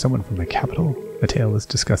brought over someone from the capital? Matteo, let's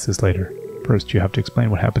discuss this later. First, you have to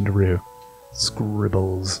explain what happened to Rue.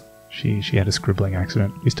 Scribbles. She had a scribbling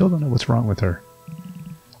accident. We still don't know what's wrong with her.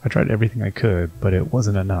 I tried everything I could, but it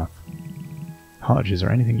wasn't enough. Hodge, is there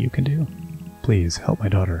anything you can do? Please, help my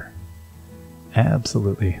daughter.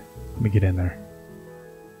 Absolutely. Let me get in there.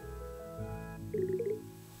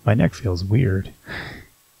 My neck feels weird.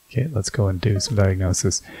 Okay, let's go and do some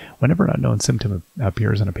diagnosis. Whenever an unknown symptom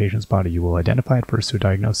appears in a patient's body, you will identify it first through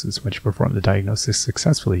diagnosis. Once you perform the diagnosis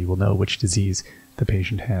successfully, you will know which disease the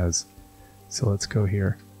patient has. So let's go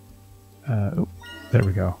here. Oh, there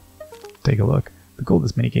we go. Take a look. The goal of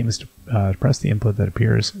this minigame is to press the input that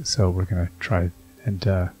appears, so we're going to try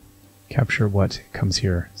and capture what comes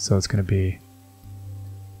here. So it's going to be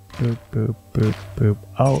boop, boop, boop, boop.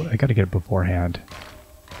 Oh, I got to get it beforehand.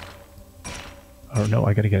 Oh no,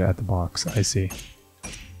 I got to get it at the box. I see.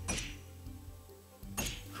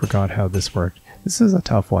 Forgot how this worked. This is a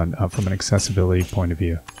tough one from an accessibility point of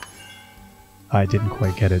view. I didn't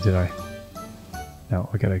quite get it, did I? No,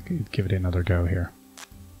 I gotta give it another go here.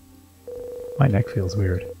 My neck feels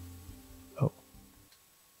weird. Oh.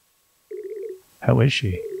 How is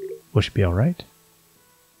she? Will she be alright?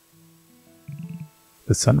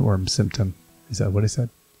 The sunworm symptom. Is that what I said?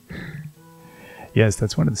 Yes,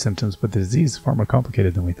 that's one of the symptoms, but the disease is far more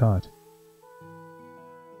complicated than we thought.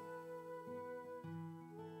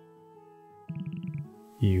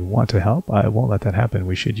 You want to help? I won't let that happen.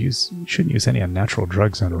 We shouldn't use any unnatural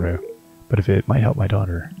drugs on Rue. But if it might help my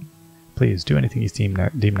daughter, please do anything you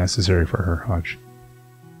deem necessary for her, Hodge.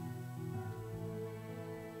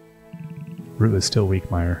 Rue is still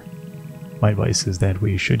weak, Meyer. My advice is that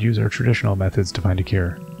we should use our traditional methods to find a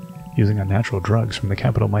cure. Using unnatural drugs from the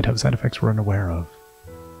capital might have side effects we're unaware of.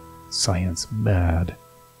 Science bad.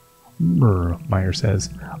 Brr, Meyer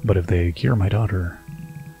says, but if they cure my daughter...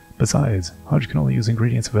 Besides, Hodge can only use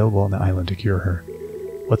ingredients available on the island to cure her.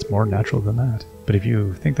 What's more natural than that? But if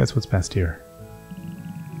you think that's what's best here...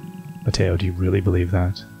 Mateo, do you really believe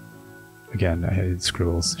that? Again, I had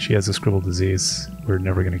scribbles. She has a scribble disease. We're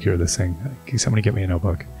never going to cure this thing. Can somebody get me a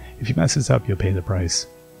notebook? If you mess this up, you'll pay the price.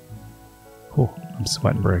 Oh, I'm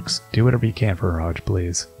sweating bricks. Do whatever you can for her, Hodge,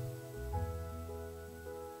 please.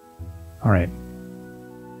 Alright.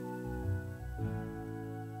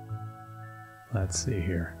 Let's see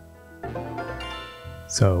here.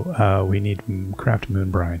 So, we need craft moon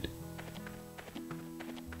brine.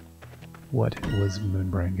 What was moon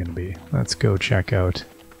brine going to be? Let's go check out.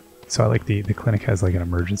 So I like the clinic has like an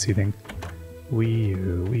emergency thing.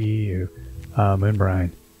 Moon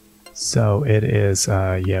brine. So it is,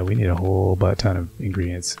 yeah, we need a whole ton of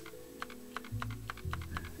ingredients.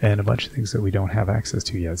 And a bunch of things that we don't have access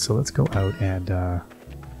to yet. So let's go out and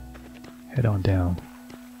head on down.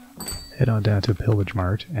 Head on down to Pillage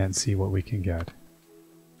Mart and see what we can get.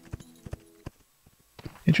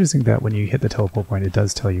 Interesting that when you hit the teleport point, it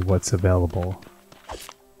does tell you what's available.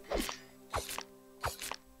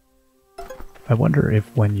 I wonder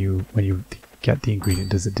if when you get the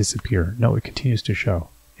ingredient, does it disappear? No, it continues to show.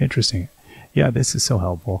 Interesting. Yeah, this is so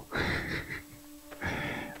helpful.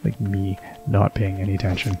 Like me not paying any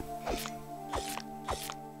attention.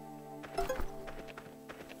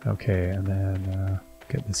 Okay, and then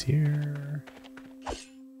get this here.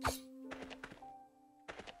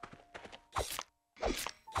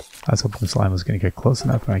 I was hoping the slime was going to get close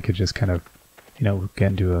enough and I could just kind of, you know,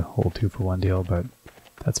 again do a whole 2-for-1 deal, but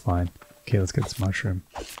that's fine. Okay, let's get this mushroom.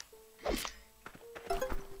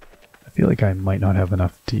 I feel like I might not have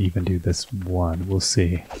enough to even do this one. We'll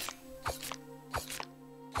see.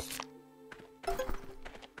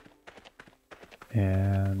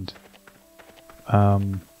 And,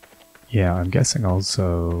 yeah, I'm guessing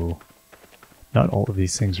also not all of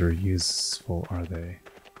these things are useful, are they?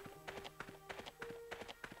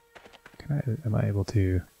 Am I able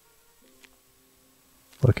to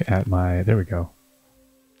look at my, there we go.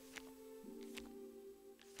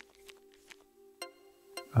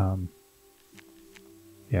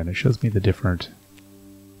 Yeah, and it shows me the different,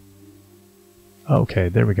 okay,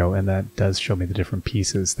 there we go, and that does show me the different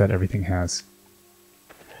pieces that everything has.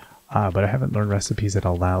 But I haven't learned recipes that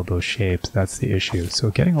allow those shapes, that's the issue.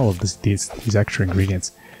 So getting all of these extra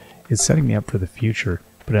ingredients is setting me up for the future,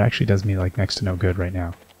 but it actually does me like next to no good right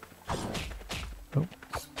now. Oh.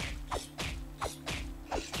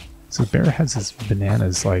 So Bear has his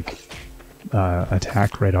bananas like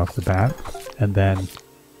attack right off the bat, and then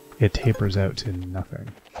it tapers out to nothing.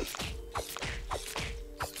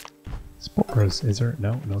 Spores, is there?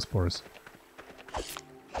 No, no spores.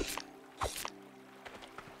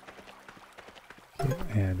 Okay,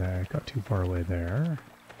 and I got too far away there.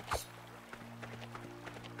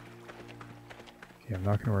 Okay, I'm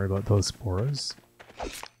not going to worry about those spores.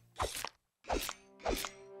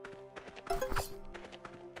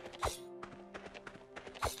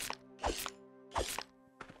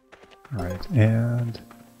 Alright, and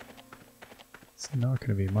it's not going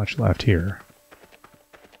to be much left here.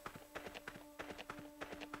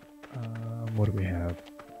 What do we have?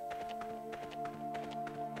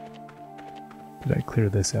 Did I clear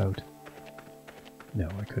this out? No,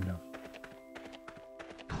 I couldn't have.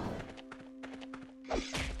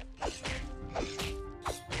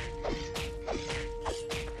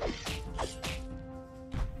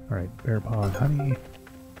 Alright, bear paw and honey.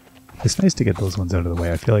 It's nice to get those ones out of the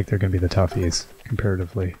way. I feel like they're going to be the toughies,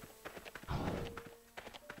 comparatively.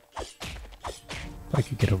 If I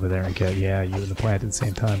could get over there and get, yeah, you and the plant at the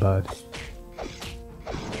same time, bud.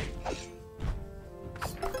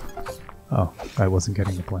 Oh, I wasn't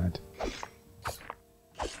getting the plant.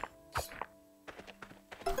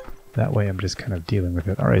 That way I'm just kind of dealing with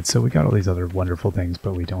it. Alright, so we got all these other wonderful things,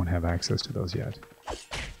 but we don't have access to those yet.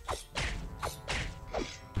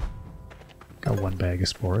 Got one bag of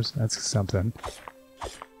spores. That's something.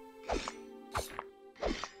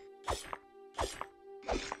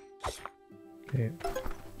 Okay,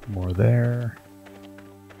 more there.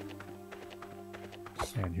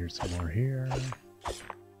 And here's some more here.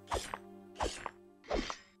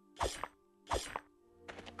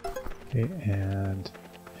 Okay, and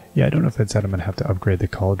yeah, I don't know if it said I'm going to have to upgrade the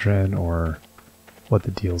cauldron or what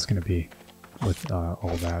the deal's going to be with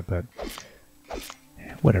all that, but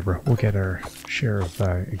whatever. We'll get our share of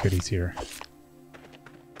goodies here.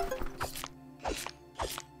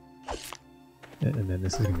 And then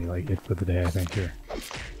this is going to be like it for the day, I think, here.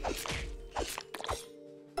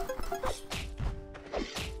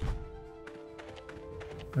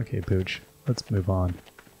 Okay, Booch. Let's move on.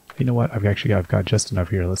 You know what? I've got just enough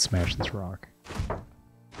here. Let's smash this rock.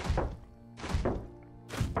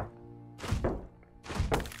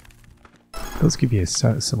 Those give you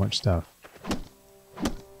so much stuff.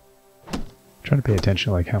 I'm trying to pay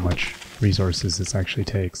attention to like how much resources this actually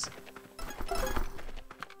takes.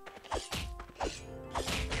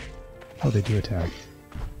 Oh, they do attack.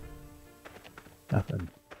 Nothing.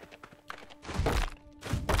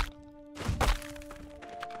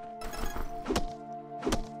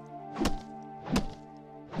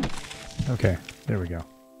 Okay, there we go.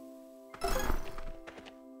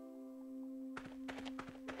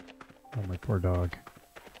 Oh, my poor dog.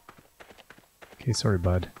 Okay, sorry,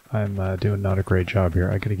 bud. I'm doing not a great job here.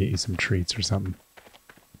 I gotta get you some treats or something.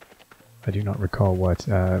 I do not recall what.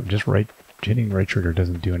 Just hitting right trigger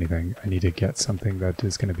doesn't do anything. I need to get something that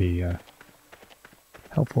is going to be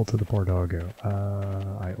helpful to the poor doggo.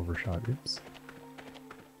 I overshot. Oops.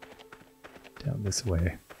 Down this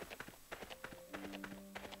way.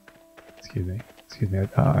 Excuse me. Excuse me.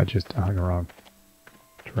 I just hung the wrong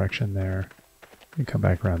direction there. You come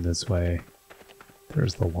back around this way.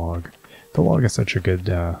 There's the log. The log is such a good,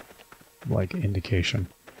 like, indication.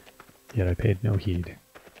 Yet I paid no heed.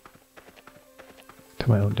 To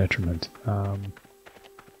my own detriment. Here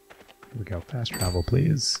we go. Fast travel,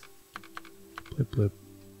 please. Blip, blip.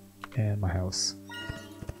 And my house.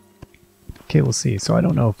 Okay, we'll see. So I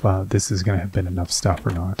don't know if this is going to have been enough stuff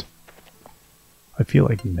or not. I feel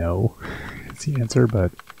like no. It's the answer,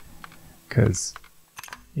 but... Because,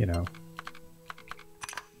 you know...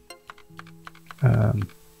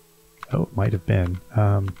 oh, it might have been.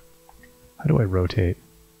 How do I rotate?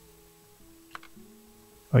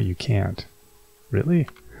 Oh, you can't. Really?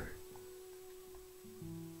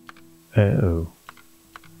 Oh.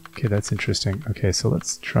 Okay, that's interesting. Okay, so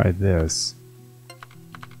let's try this.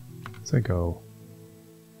 As I go.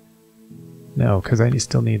 No, because I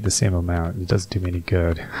still need the same amount. It doesn't do me any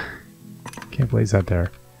good. Can't place that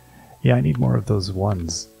there. Yeah, I need more of those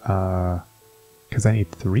ones. Because I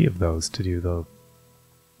need 3 of those to do the...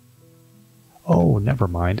 Oh, never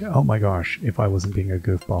mind. Oh my gosh, if I wasn't being a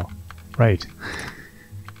goofball. Right.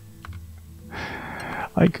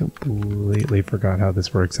 I completely forgot how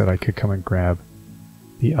this works, that I could come and grab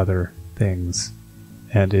the other things,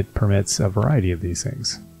 and it permits a variety of these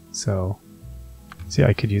things. So, see,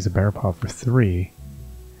 I could use a bear paw for 3,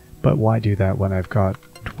 but why do that when I've got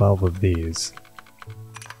 12 of these?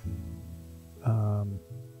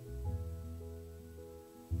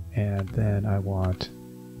 And then I want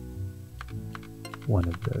 1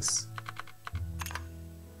 of this.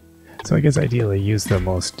 So I guess ideally use the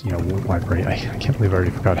most, you know, my brain. I can't believe I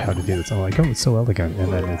already forgot how to do this. I'm like, oh, it's so elegant,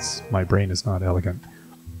 and then my brain is not elegant.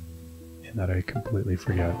 And that I completely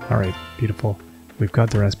forget. Alright, beautiful. We've got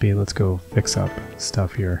the recipe. Let's go fix up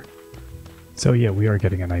stuff here. So yeah, we are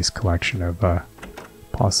getting a nice collection of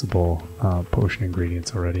possible potion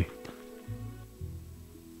ingredients already.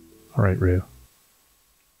 Alright, Rue.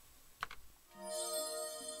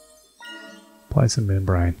 Apply some moon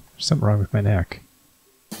brine. There's something wrong with my neck.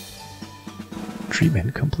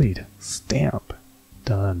 Treatment complete. Stamp.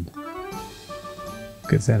 Done.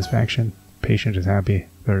 Good satisfaction. Patient is happy.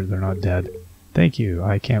 They're not dead. Thank you.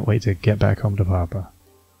 I can't wait to get back home to Papa.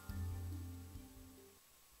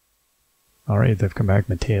 Alright, they've come back.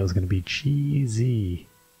 Mateo's gonna be cheesy.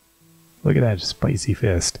 Look at that spicy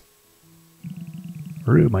fist.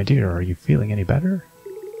 Rue, my dear, are you feeling any better?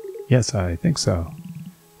 Yes, I think so.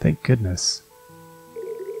 Thank goodness.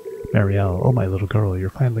 Marielle, oh my little girl, you're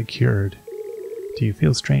finally cured. Do you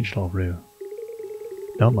feel strange at all, Rue?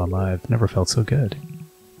 No, Mama, I've never felt so good.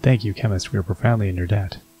 Thank you, chemist, we are profoundly in your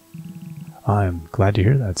debt. I'm glad to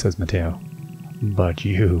hear that, says Mateo. But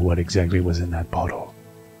you, what exactly was in that bottle?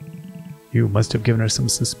 You must have given her some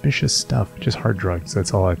suspicious stuff, just hard drugs,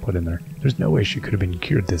 that's all I put in there. There's no way she could have been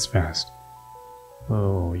cured this fast.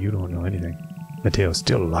 Oh, you don't know anything. Mateo's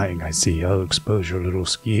still lying, I see. I'll expose your little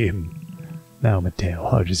scheme. Now, Mateo,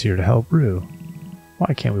 Hodge is here to help Rue.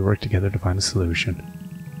 Why can't we work together to find a solution?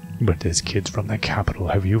 But this kid's from the capital.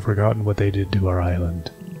 Have you forgotten what they did to our island?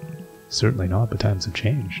 Certainly not, but times have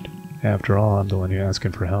changed. After all, I'm the one who's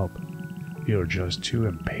asking for help. You're just too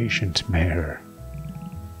impatient, Mayor.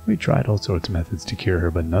 We tried all sorts of methods to cure her,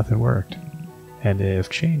 but nothing worked. And if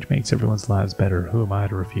change makes everyone's lives better, who am I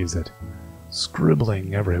to refuse it?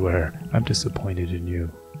 Scribbling everywhere. I'm disappointed in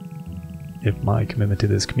you. If my commitment to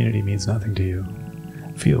this community means nothing to you,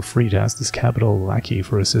 feel free to ask this capital lackey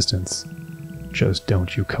for assistance. Just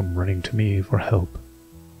don't you come running to me for help.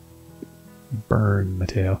 Burn,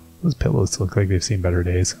 Mateo. Those pillows look like they've seen better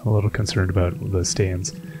days. I'm a little concerned about the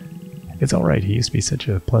stains. It's alright, he used to be such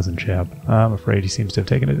a pleasant chap. I'm afraid he seems to have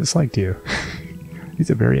taken a dislike to you.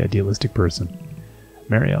 He's a very idealistic person.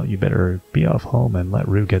 Marielle, you better be off home and let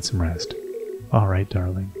Rue get some rest. Alright,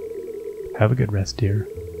 darling. Have a good rest, dear.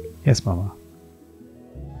 Yes, Mama.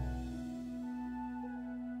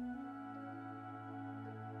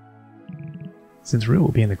 Since Rue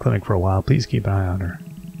will be in the clinic for a while, please keep an eye on her.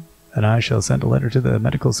 And I shall send a letter to the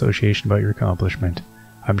Medical Association about your accomplishment.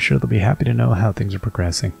 I'm sure they'll be happy to know how things are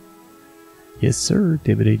progressing. Yes, sir,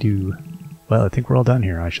 dibbity-doo. Well, I think we're all done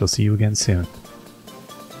here. I shall see you again soon.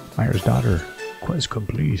 Meyer's daughter. Quest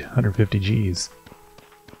complete. 150 Gs.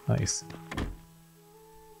 Nice.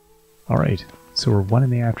 Alright, so we're 1 in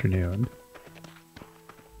the afternoon.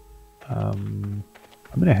 I'm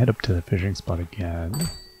gonna head up to the fishing spot again.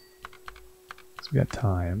 So we got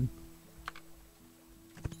time.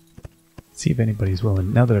 See if anybody's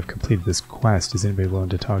willing. Now that I've completed this quest, is anybody willing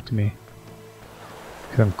to talk to me?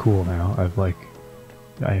 Because I'm cool now.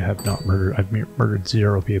 I have not murdered. I've murdered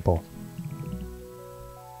 0 people.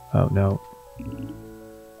 Oh no.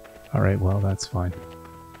 Alright, well that's fine.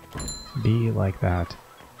 Be like that.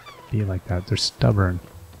 Be like that. They're stubborn.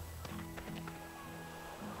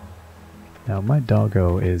 Now my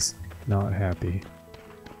doggo is not happy.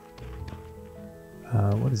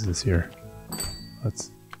 What is this here?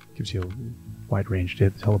 Gives you a wide range to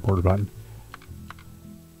hit the teleporter button.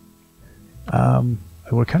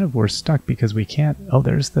 We're stuck because we can't. Oh,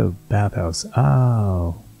 there's the bathhouse.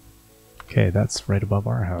 Oh, okay, that's right above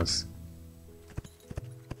our house.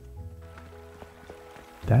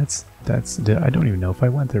 I don't even know if I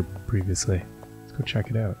went there previously. Let's go check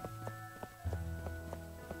it out.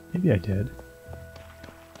 Maybe I did.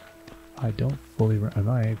 I don't fully. Have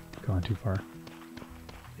I gone too far?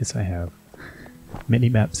 Yes, I have.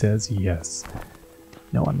 Minimap says yes.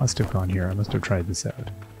 No, I must have gone here. I must have tried this out.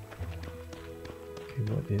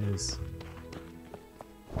 Okay, what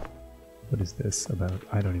is this about?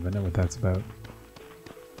 I don't even know what that's about.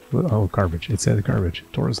 Oh, garbage. It says garbage.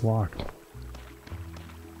 Door is locked.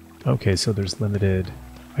 Okay, so there's limited...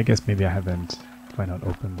 I guess maybe I haven't... Why not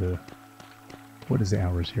open the... What does the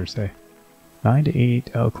hours here say? 9 to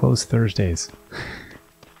 8. Oh, closed Thursdays.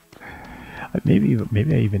 Maybe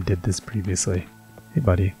I even did this previously. Hey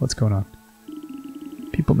buddy, what's going on?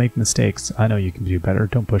 People make mistakes. I know you can do better.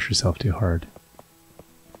 Don't push yourself too hard.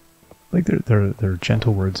 Like they're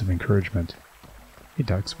gentle words of encouragement. Hey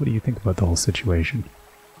Ducks, what do you think about the whole situation?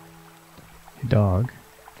 Hey dog.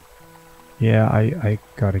 Yeah, I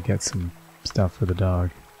gotta get some stuff for the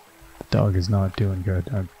dog. The dog is not doing good,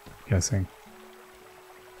 I'm guessing.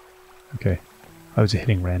 Okay. I was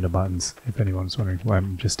hitting random buttons, if anyone's wondering why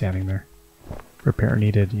I'm just standing there. Repair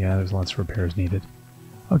needed. Yeah, there's lots of repairs needed.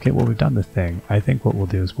 Okay, well, we've done the thing. I think what we'll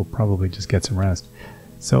do is we'll probably just get some rest.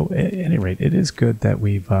 So, at any rate, it is good that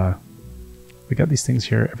we got these things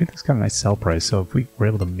here. Everything's got a nice sell price, so if we were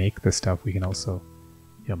able to make this stuff, we can also,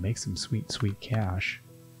 make some sweet, sweet cash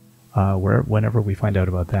whenever we find out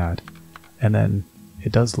about that. And then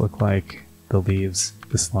it does look like the leaves,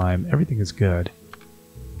 the slime, everything is good.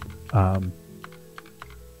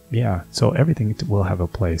 Yeah, so everything will have a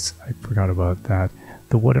place. I forgot about that.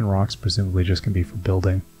 The wood and rocks presumably just can be for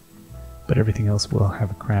building, but everything else will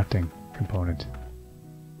have a crafting component.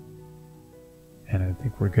 And I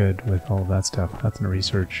think we're good with all of that stuff. Nothing to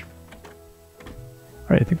research.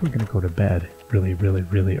 Alright, I think we're going to go to bed really, really,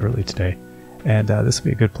 really early today. And this will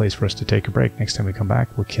be a good place for us to take a break. Next time we come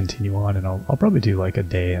back, we'll continue on, and I'll probably do like a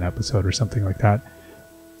day, an episode or something like that.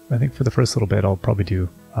 I think for the first little bit, I'll probably do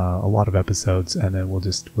a lot of episodes, and then we'll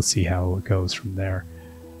see how it goes from there.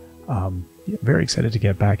 Yeah, very excited to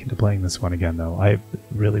get back into playing this one again, though. I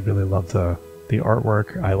really, really love the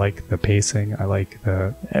artwork. I like the pacing. I like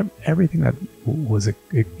everything that was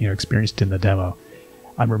experienced in the demo.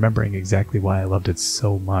 I'm remembering exactly why I loved it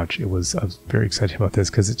so much. I was very excited about this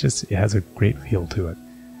because it has a great feel to it.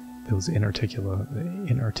 Those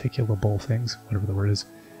inarticulable things, whatever the word is.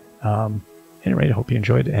 Anyway, I hope you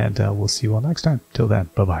enjoyed, and we'll see you all next time. Till then,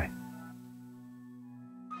 bye-bye.